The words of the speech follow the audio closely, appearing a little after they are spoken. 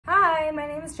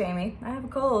name's Jamie. I have a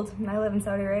cold and I live in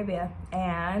Saudi Arabia,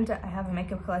 and I have a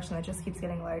makeup collection that just keeps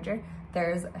getting larger.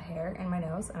 There's a hair in my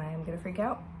nose and I am gonna freak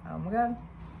out. Oh my God.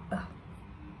 Ugh.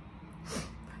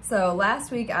 So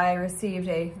last week I received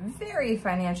a very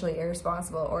financially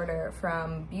irresponsible order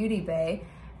from Beauty Bay,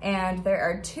 and there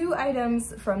are 2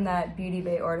 items from that Beauty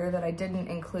Bay order that I didn't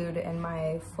include in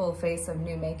my full face of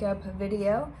new makeup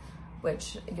video,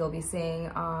 which you'll be seeing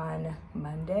on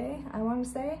Monday, I want to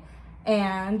say.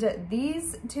 And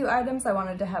these 2 items I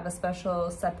wanted to have a special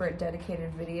separate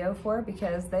dedicated video for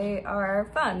because they are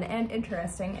fun and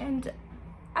interesting, and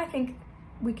I think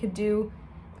we could do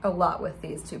a lot with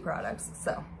these 2 products.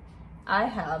 So I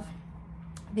have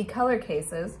the color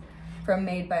cases from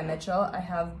Made by Mitchell. I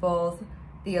have both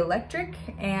the electric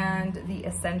and the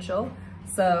essential.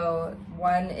 So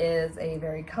one is a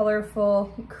very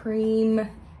colorful cream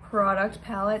product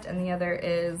palette, and the other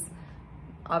is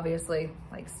obviously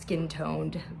like skin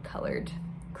toned colored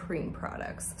cream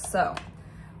products. So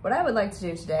what I would like to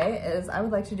do today is I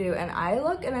would like to do an eye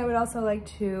look, and I would also like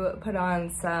to put on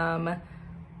some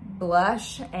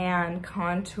blush and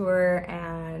contour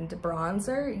and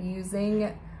bronzer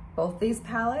using both these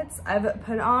palettes. I've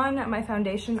put on my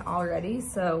foundation already,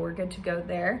 so we're good to go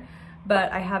there.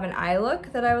 But I have an eye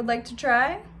look that I would like to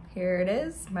try. Here it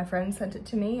is. My friend sent it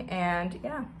to me, and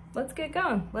yeah, let's get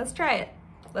going. Let's try it.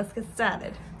 Let's get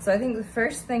started. So I think the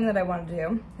first thing that I want to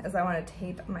do is I want to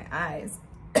tape my eyes.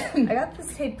 I got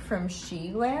this tape from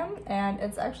She Lamb, and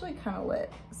it's actually kind of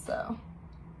lit, so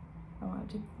I wanted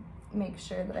to make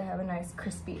sure that I have a nice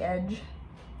crispy edge.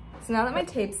 So now that my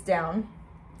tape's down,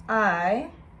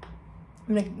 I'm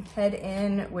gonna head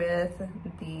in with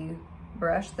the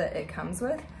brush that it comes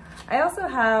with. I also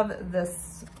have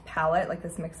this palette, like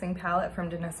this mixing palette from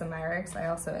Danessa Myricks. I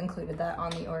also included that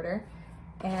on the order.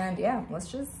 And yeah,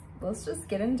 let's just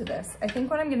get into this. I think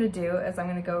what I'm gonna do is I'm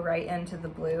gonna go right into the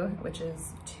blue, which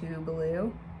is 2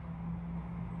 blue.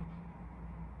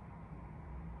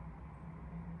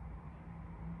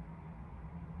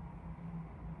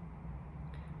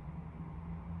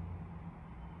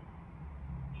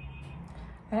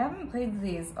 I haven't played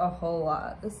these a whole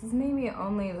lot. This is maybe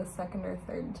only the 2nd or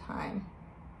 3rd time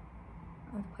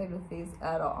I've played with these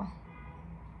at all.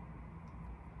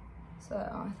 So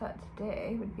I thought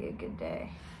today would be a good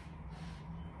day.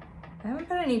 I haven't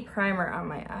put any primer on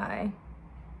my eye.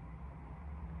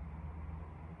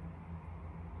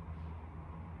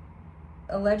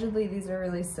 Allegedly, these are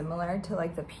really similar to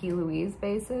like the P. Louise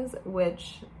bases,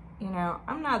 which, you know,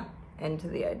 I'm not into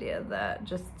the idea of that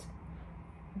just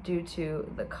due to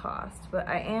the cost, but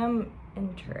I am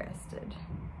interested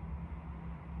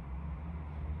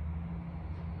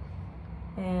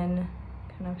in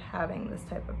kind of having this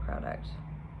type of product.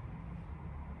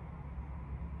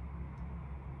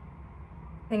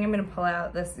 I think I'm gonna pull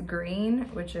out this green,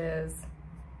 which is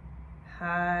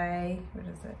High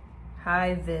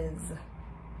Vis.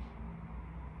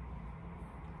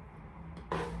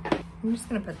 I'm just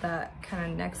gonna put that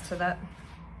kind of next to that.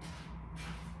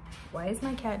 Why is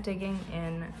my cat digging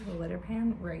in the litter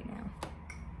pan right now?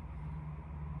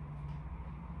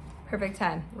 Perfect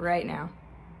time, right now.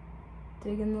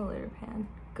 Dig in the litter pan,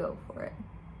 go for it.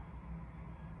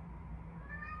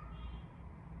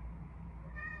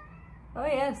 Oh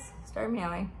yes, start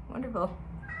meowing, wonderful.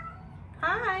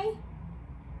 Hi.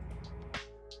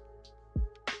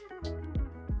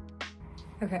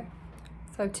 Okay,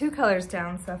 so I have 2 colors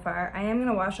down so far. I am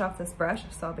gonna wash off this brush,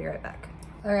 so I'll be right back.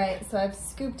 All right, so I've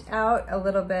scooped out a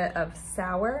little bit of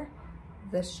Sour,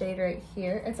 this shade right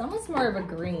here. It's almost more of a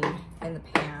green in the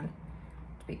pan,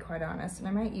 to be quite honest. And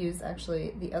I might use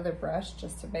actually the other brush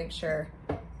just to make sure.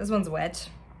 This one's wet,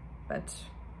 but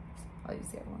I'll use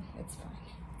the other one. It's fine,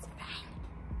 it's fine.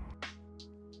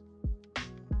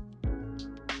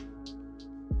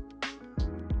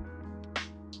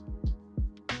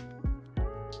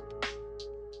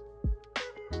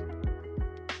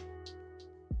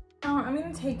 I'm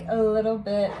gonna take a little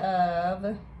bit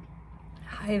of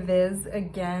High Vis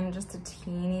again, just a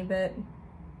teeny bit,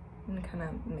 and kind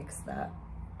of mix that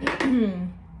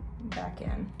back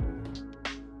in.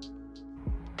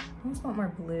 I almost want more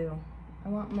blue. I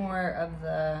want more of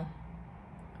the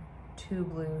 2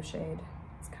 blue shade.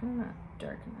 It's kind of not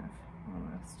dark enough,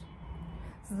 almost.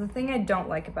 So the thing I don't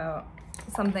like about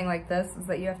something like this is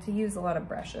that you have to use a lot of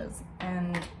brushes,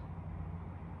 and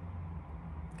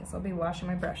I'll be washing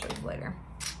my brushes later,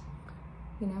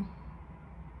 you know.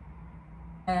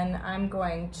 And I'm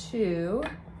going to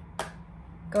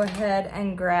go ahead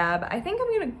and grab, I think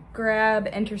I'm gonna grab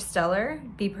Interstellar,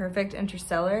 BPerfect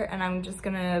Interstellar, and I'm just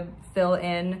gonna fill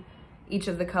in each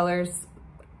of the colors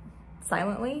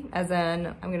silently, as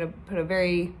in I'm gonna put a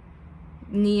very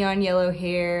neon yellow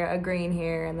here, a green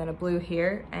here, and then a blue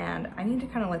here, and I need to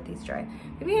kind of let these dry.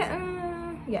 Maybe,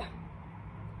 yeah.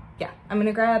 I'm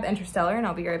gonna grab Interstellar and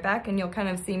I'll be right back, and you'll kind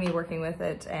of see me working with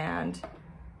it and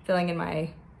filling in my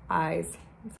eyes.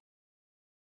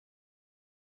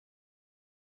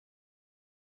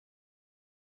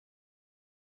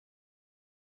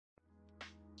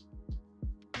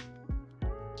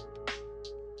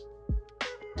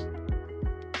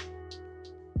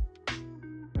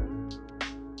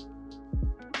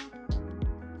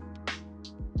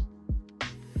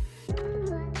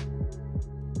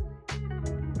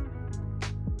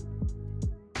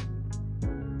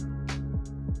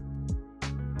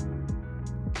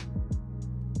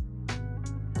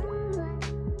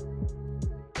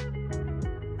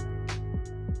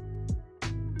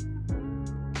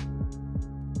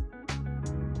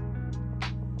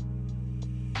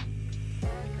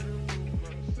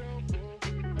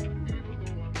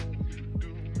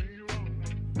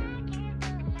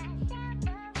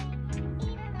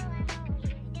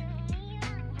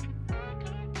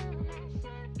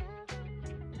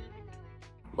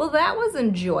 Well, that was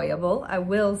enjoyable, I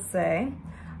will say.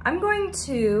 I'm going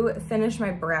to finish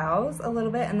my brows a little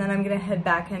bit, and then I'm gonna head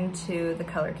back into the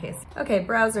color case. Okay,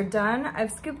 brows are done.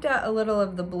 I've scooped out a little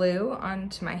of the blue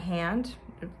onto my hand,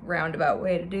 a roundabout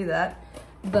way to do that,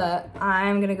 but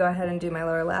I'm gonna go ahead and do my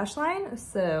lower lash line.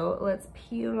 So let's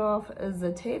peel off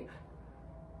the tape,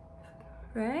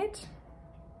 right?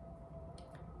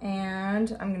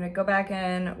 And I'm gonna go back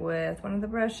in with one of the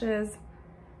brushes.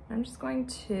 I'm just going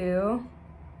to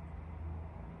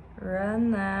run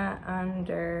that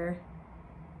under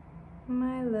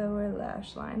my lower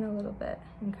lash line a little bit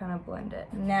and kind of blend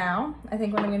it. Now, I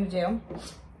think what I'm gonna do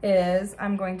is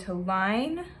I'm going to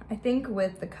line, I think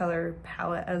with the color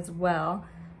palette as well.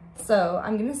 So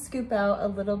I'm gonna scoop out a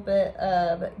little bit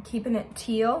of Keeping It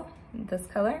Teal, this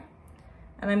color,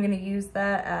 and I'm gonna use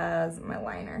that as my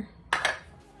liner.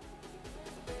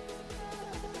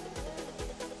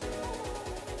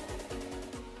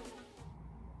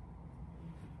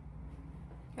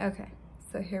 Okay,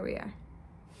 so here we are.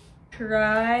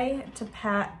 Try to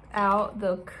pat out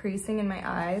the creasing in my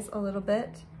eyes a little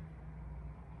bit,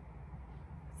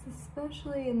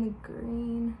 especially in the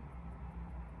green.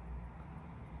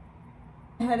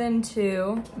 Head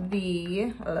into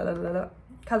the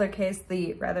color case,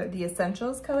 the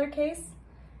Essentials color case,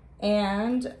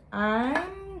 and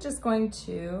I'm just going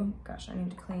to, gosh, I need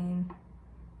to clean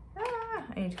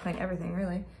everything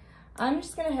really. I'm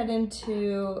just gonna head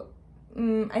into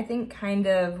I think kind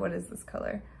of, what is this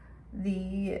color?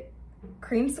 The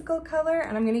creamsicle color,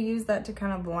 and I'm gonna use that to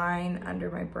kind of line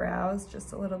under my brows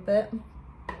just a little bit. You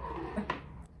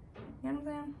know what I'm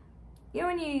saying? You know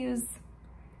when you use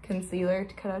concealer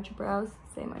to cut out your brows?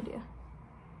 Same idea.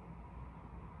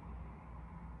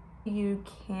 You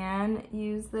can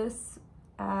use this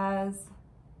as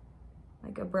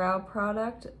like a brow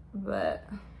product, but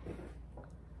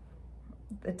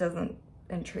it doesn't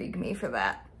intrigue me for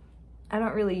that. I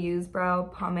don't really use brow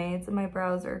pomades, and my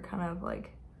brows are kind of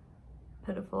like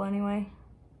pitiful anyway.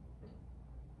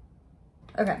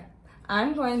 Okay,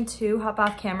 I'm going to hop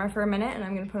off camera for a minute, and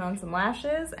I'm gonna put on some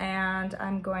lashes, and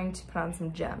I'm going to put on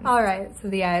some gems. All right, so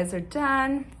the eyes are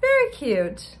done. Very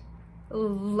cute. A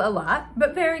lot,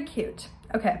 but very cute.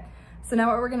 Okay, so now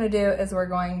what we're gonna do is we're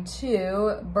going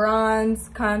to bronze,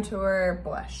 contour,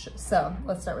 blush. So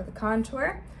let's start with the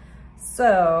contour.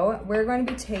 So we're going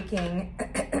to be taking,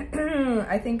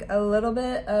 I think, a little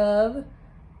bit of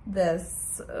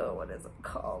this, oh, what is it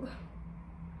called?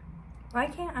 Why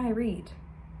can't I read?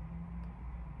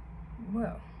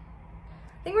 Whoa.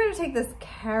 I think we're gonna take this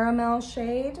caramel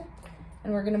shade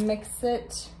and we're gonna mix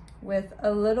it with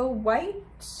a little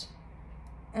white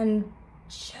and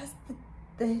just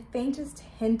the faintest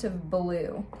hint of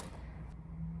blue.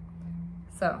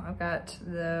 So I've got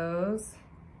those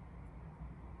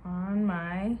on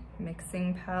my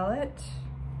mixing palette.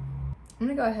 I'm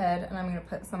gonna go ahead and I'm gonna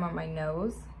put some on my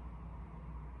nose.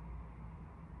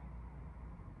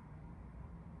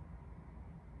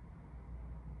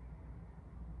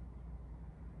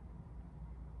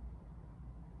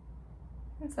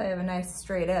 Since I have a nice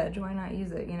straight edge, why not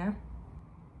use it, you know?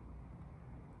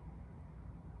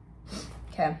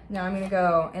 Okay, now I'm gonna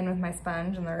go in with my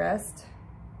sponge and the rest.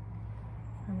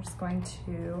 I'm just going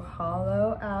to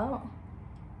hollow out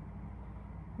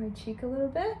my cheek a little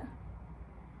bit.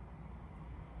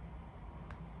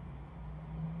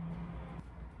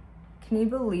 Can you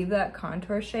believe that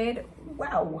contour shade?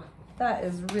 Wow, that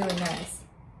is really nice.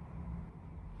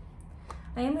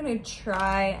 I am gonna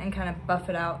try and kind of buff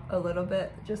it out a little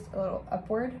bit, just a little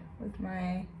upward with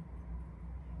my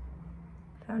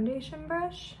foundation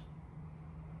brush.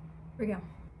 Here we go.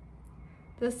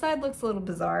 This side looks a little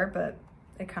bizarre, but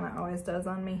it kind of always does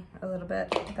on me a little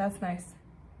bit. That's nice.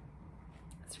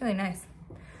 It's really nice.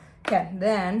 Okay,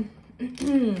 then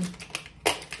I'm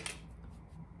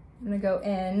gonna go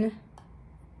in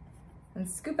and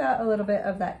scoop out a little bit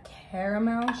of that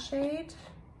caramel shade.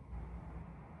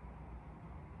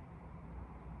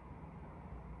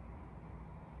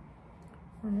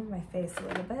 Move my face a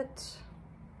little bit.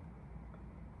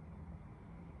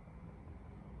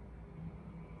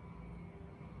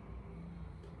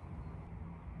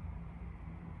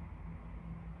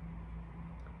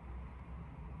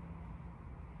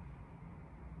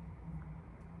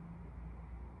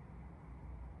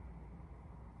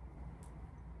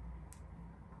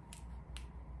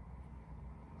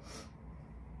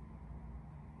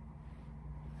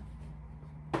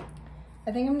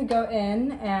 I think I'm gonna go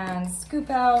in and scoop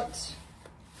out,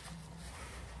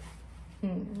 I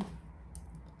don't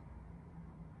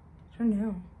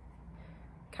know.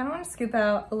 Kind of want to scoop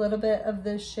out a little bit of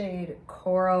this shade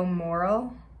Coral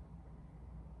Moral.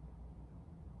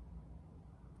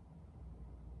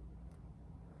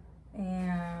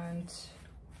 And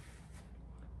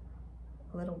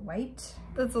a little white.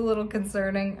 That's a little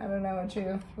concerning. I don't know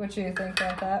what you think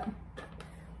about that.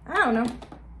 I don't know.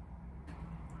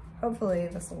 Hopefully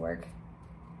this will work.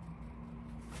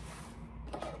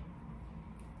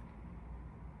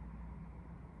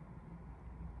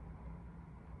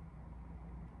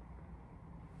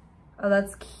 Oh,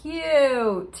 that's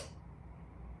cute.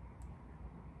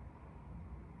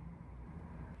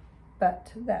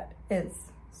 But that is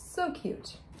so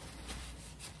cute.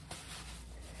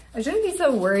 I shouldn't be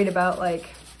so worried about like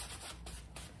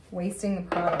wasting the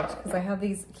product because I have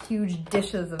these huge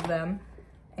dishes of them.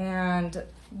 And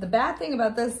the bad thing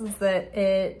about this is that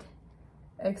it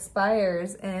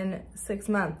expires in 6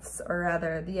 months, or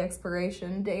rather the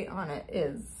expiration date on it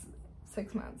is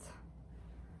 6 months.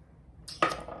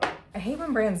 I hate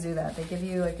when brands do that. They give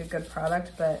you like a good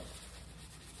product, but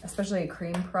especially a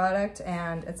cream product,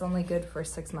 and it's only good for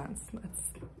 6 months.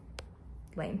 That's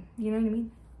lame, you know what I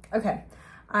mean? Okay,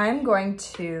 I'm going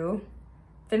to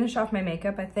finish off my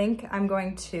makeup. I think I'm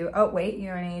going to, oh wait, you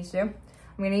know what I need to do?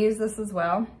 I'm gonna use this as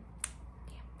well.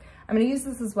 I'm gonna use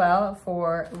this as well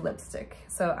for lipstick.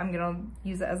 So I'm gonna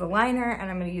use it as a liner and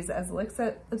I'm gonna use it as a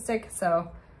lipstick.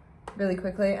 So really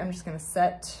quickly, I'm just gonna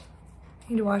set, I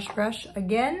need to wash the brush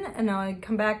again, and I'll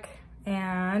come back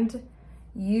and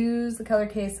use the color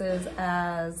cases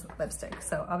as lipstick.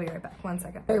 So I'll be right back, 1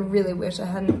 second. I really wish I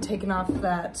hadn't taken off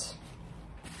that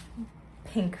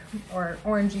pink or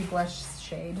orangey blush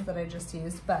shade that I just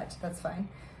used, but that's fine.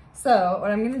 So what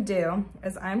I'm gonna do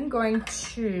is I'm going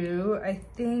to, I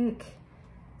think,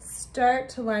 start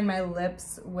to line my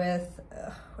lips with,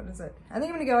 what is it? I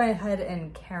think I'm gonna go ahead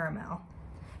and caramel.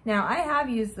 Now I have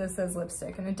used this as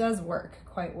lipstick and it does work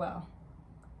quite well.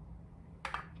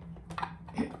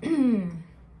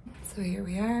 So here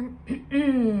we are,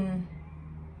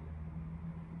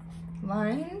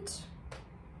 lined.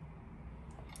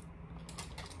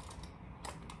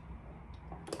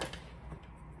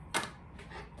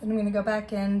 Then I'm gonna go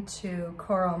back into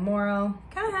Coral Moral.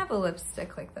 Kind of have a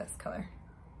lipstick like this color.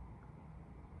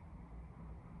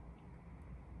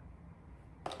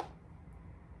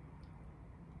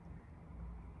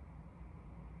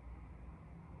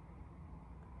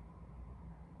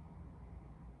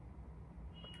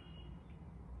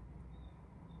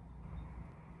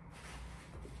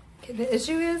 Okay, the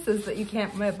issue is that you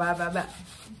can't move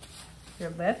your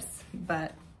lips,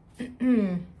 but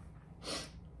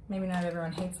maybe not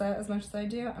everyone hates that as much as I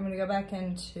do. I'm gonna go back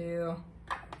into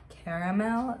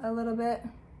caramel a little bit.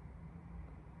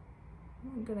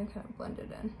 I'm gonna kind of blend it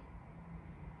in.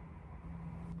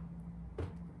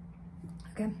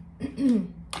 Okay.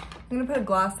 I'm gonna put a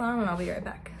gloss on and I'll be right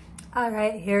back. All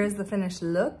right, here's the finished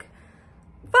look.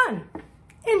 Fun,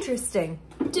 interesting,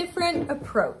 different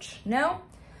approach, no?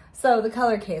 So the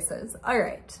color cases. All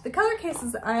right, the color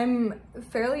cases I'm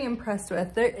fairly impressed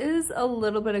with. There is a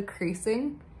little bit of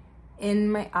creasing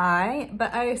in my eye,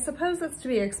 but I suppose that's to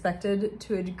be expected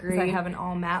to a degree. I have an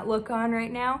all matte look on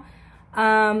right now.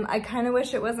 I kind of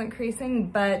wish it wasn't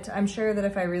creasing, but I'm sure that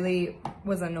if I really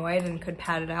was annoyed and could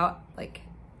pat it out, like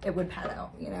it would pat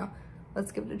out, you know?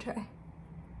 Let's give it a try.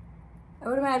 I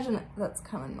would imagine that's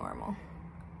kind of normal.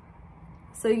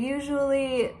 So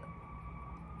usually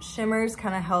shimmers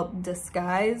kind of help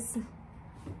disguise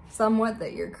somewhat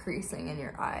that you're creasing in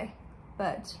your eye,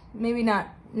 but maybe not,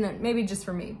 no, maybe just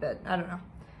for me, but I don't know.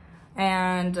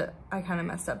 And I kind of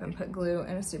messed up and put glue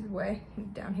in a stupid way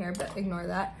down here, but ignore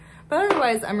that. But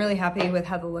otherwise, I'm really happy with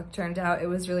how the look turned out. It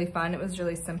was really fun. It was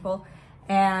really simple.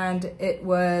 and it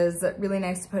was really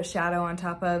nice to put shadow on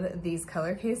top of these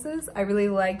color cases. I really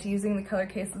liked using the color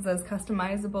cases as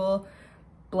customizable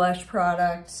blush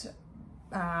product,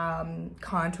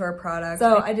 contour product.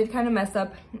 So I did kind of mess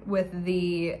up with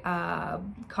the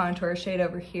contour shade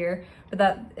over here, but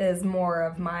that is more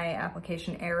of my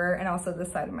application error, and also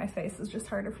this side of my face is just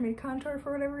harder for me to contour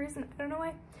for whatever reason. I don't know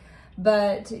why.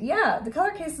 But yeah, the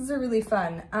color cases are really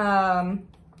fun.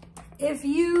 If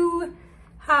you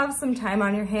have some time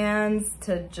on your hands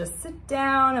to just sit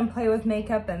down and play with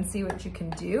makeup and see what you can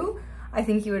do, I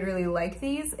think you would really like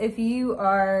these. If you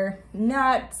are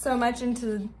not so much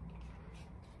into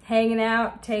hanging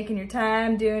out, taking your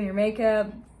time, doing your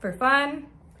makeup for fun,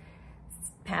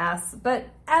 pass. But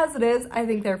as it is, I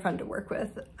think they're fun to work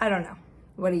with. I don't know.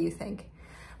 What do you think?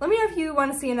 Let me know if you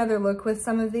want to see another look with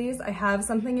some of these. I have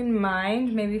something in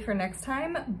mind, maybe for next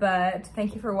time, but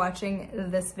thank you for watching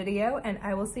this video, and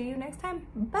I will see you next time.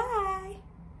 Bye!